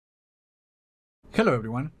Hello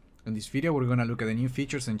everyone! In this video we're going to look at the new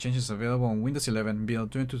features and changes available on Windows 11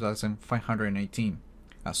 build 22518.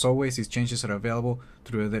 As always, these changes are available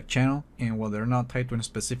through the dev channel, and while they're not tied to a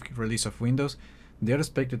specific release of Windows, they are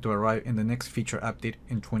expected to arrive in the next feature update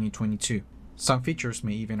in 2022. Some features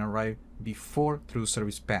may even arrive before through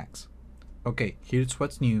service packs. Okay, here's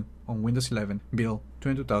what's new on Windows 11 build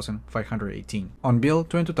 22518. On build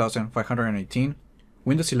 22518,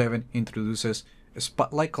 Windows 11 introduces a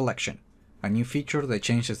Spotlight collection, a new feature that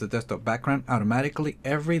changes the desktop background automatically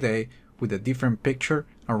every day with a different picture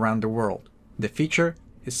around the world. The feature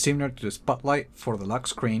is similar to the Spotlight for the lock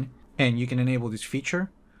screen, and you can enable this feature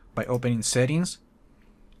by opening Settings,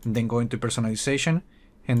 and then going to Personalization,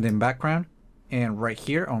 and then Background, and right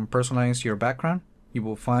here on Personalize Your Background, you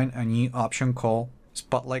will find a new option called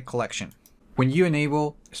Spotlight Collection. When you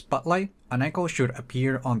enable Spotlight, an icon should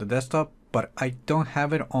appear on the desktop, but I don't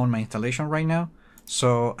have it on my installation right now.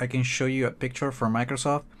 So I can show you a picture from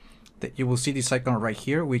Microsoft that you will see this icon right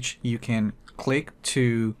here, which you can click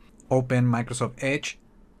to open Microsoft Edge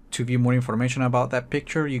to view more information about that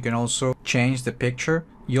picture. You can also change the picture.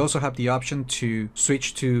 You also have the option to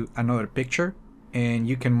switch to another picture, and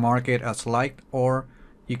you can mark it as liked, or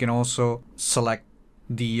you can also select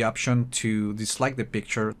the option to dislike the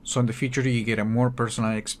picture. So in the future you get a more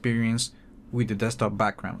personal experience with the desktop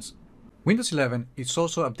backgrounds. Windows 11 is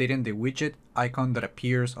also updating the widget icon that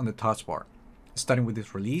appears on the taskbar. Starting with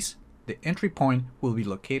this release, the entry point will be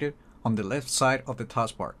located on the left side of the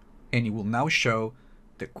taskbar, and it will now show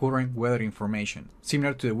the current weather information,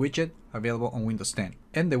 similar to the widget available on Windows 10.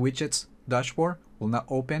 And the widget's dashboard will now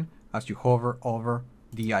open as you hover over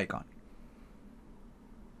the icon.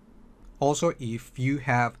 Also, if you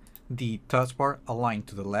have the taskbar aligned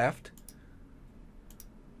to the left,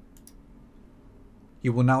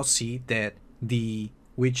 you will now see that the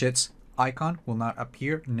widget's icon will not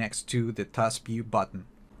appear next to the task view button.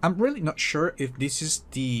 I'm really not sure if this is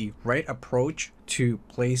the right approach to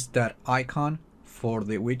place that icon for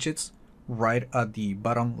the widgets right at the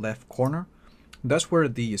bottom left corner. That's where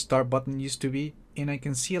the start button used to be, and I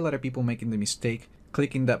can see a lot of people making the mistake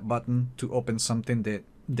clicking that button to open something that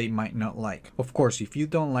they might not like. Of course, if you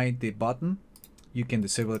don't like the button, you can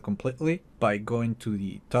disable it completely by going to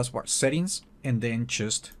the taskbar settings and then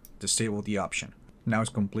just disable the option. Now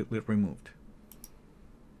it's completely removed.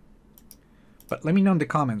 But let me know in the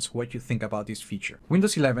comments what you think about this feature.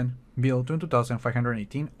 Windows 11 build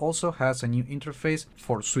 22518 also has a new interface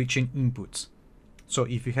for switching inputs. So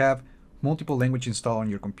if you have multiple languages installed on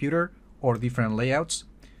your computer or different layouts,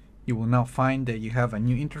 you will now find that you have a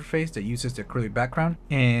new interface that uses the acrylic background,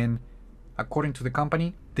 and according to the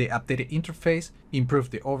company, the updated interface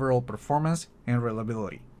improved the overall performance and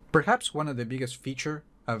reliability. Perhaps one of the biggest features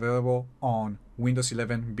available on Windows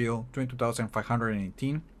 11 build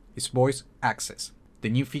 22518 is voice access. The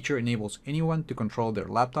new feature enables anyone to control their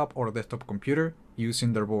laptop or desktop computer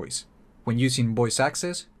using their voice. When using voice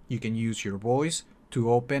access, you can use your voice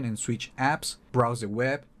to open and switch apps, browse the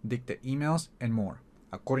web, dictate emails, and more.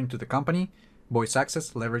 According to the company, voice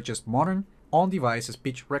access leverages modern on-device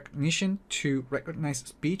speech recognition to recognize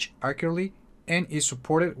speech accurately and is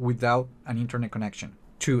supported without an internet connection.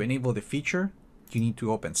 To enable the feature, you need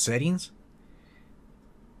to open Settings,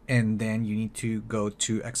 and then you need to go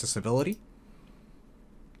to Accessibility,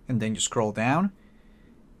 and then you scroll down,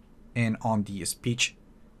 and on the speech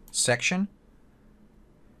section,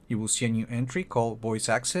 you will see a new entry called Voice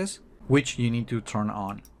Access, which you need to turn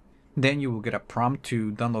on. Then you will get a prompt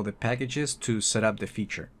to download the packages to set up the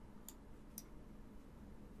feature.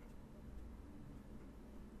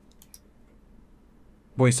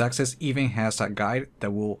 Voice Access even has a guide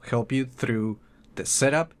that will help you through the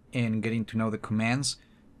setup and getting to know the commands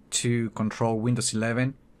to control Windows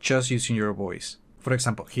 11 just using your voice. For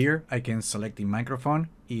example, here I can select the microphone.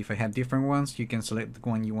 If I have different ones, you can select the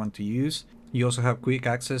one you want to use. You also have quick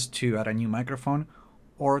access to add a new microphone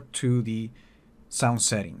or to the sound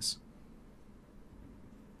settings.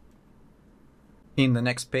 In the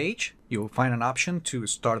next page, you will find an option to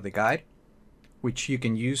start the guide, which you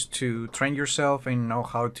can use to train yourself and know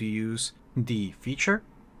how to use the feature.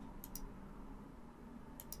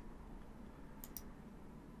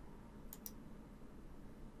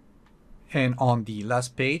 And on the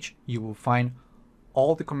last page, you will find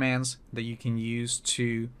all the commands that you can use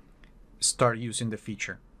to start using the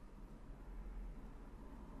feature.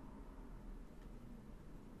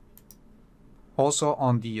 Also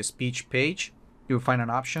on the speech page, you'll find an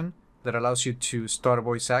option that allows you to start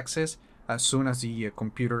voice access as soon as the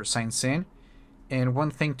computer signs in. And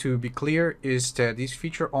one thing to be clear is that this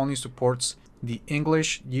feature only supports the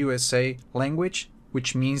English USA language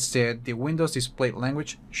which means that the Windows display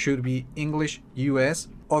language should be English US,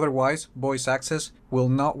 otherwise voice access will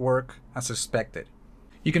not work as expected.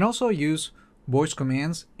 You can also use voice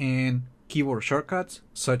commands and keyboard shortcuts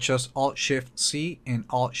such as Alt-Shift-C and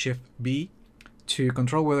Alt-Shift-B to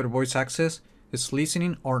control whether voice access is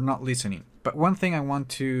listening or not listening. But one thing I want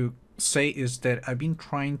to say is that I've been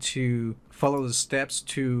trying to follow the steps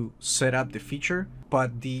to set up the feature,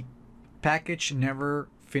 but the package never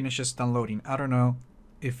finishes downloading. I don't know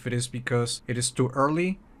if it is because it is too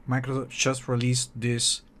early. Microsoft just released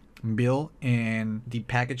this build and the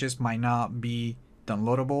packages might not be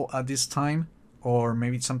downloadable at this time, or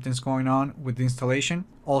maybe something's going on with the installation.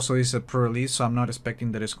 Also, it's a pre-release, so I'm not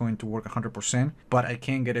expecting that it's going to work 100%, but I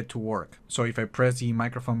can get it to work. So if I press the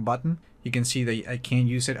microphone button, you can see that I can't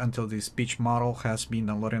use it until the speech model has been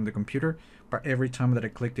downloaded on the computer, but every time that I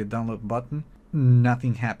click the download button,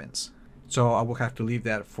 nothing happens. So I will have to leave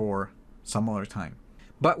that for some other time.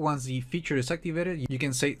 But once the feature is activated, you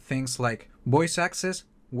can say things like voice access,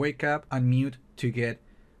 wake up, unmute to get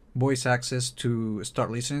voice access to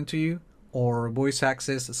start listening to you, or voice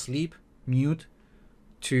access sleep, mute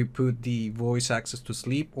to put the voice access to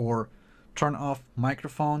sleep, or turn off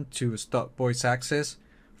microphone to stop voice access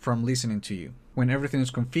from listening to you. When everything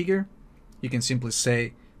is configured, you can simply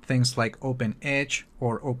say things like open Edge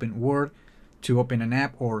or open Word to open an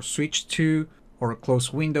app, or switch to, or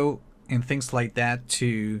close window, and things like that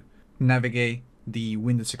to navigate the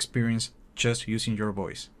Windows experience just using your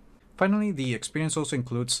voice. Finally, the experience also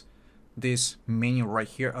includes this menu right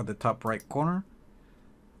here at the top right corner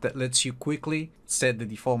that lets you quickly set the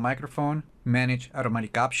default microphone, manage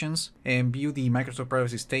automatic options, and view the Microsoft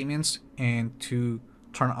privacy statements, and to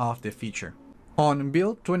turn off the feature. On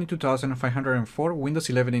build 22504, Windows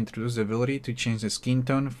 11 introduced the ability to change the skin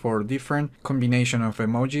tone for different combination of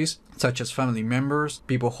emojis, such as family members,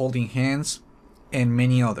 people holding hands, and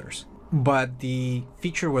many others. But the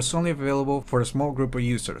feature was only available for a small group of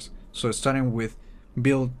users. So starting with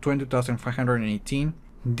build 22518,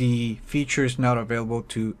 the feature is not available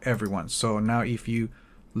to everyone. So now if you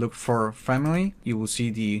look for family, you will see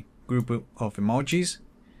the group of emojis,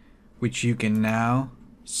 which you can now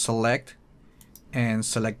select, and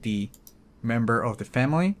select the member of the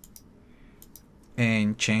family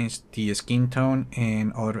and change the skin tone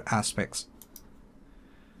and other aspects.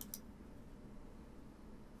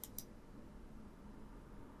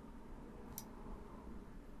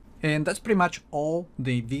 And that's pretty much all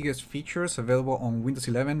the biggest features available on Windows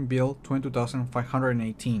 11 build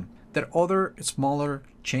 22518. There are other smaller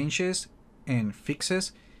changes and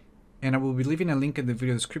fixes, and I will be leaving a link in the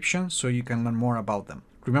video description so you can learn more about them.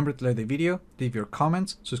 Remember to like the video, leave your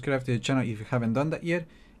comments, subscribe to the channel if you haven't done that yet,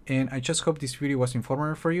 and I just hope this video was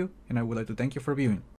informative for you, and I would like to thank you for viewing.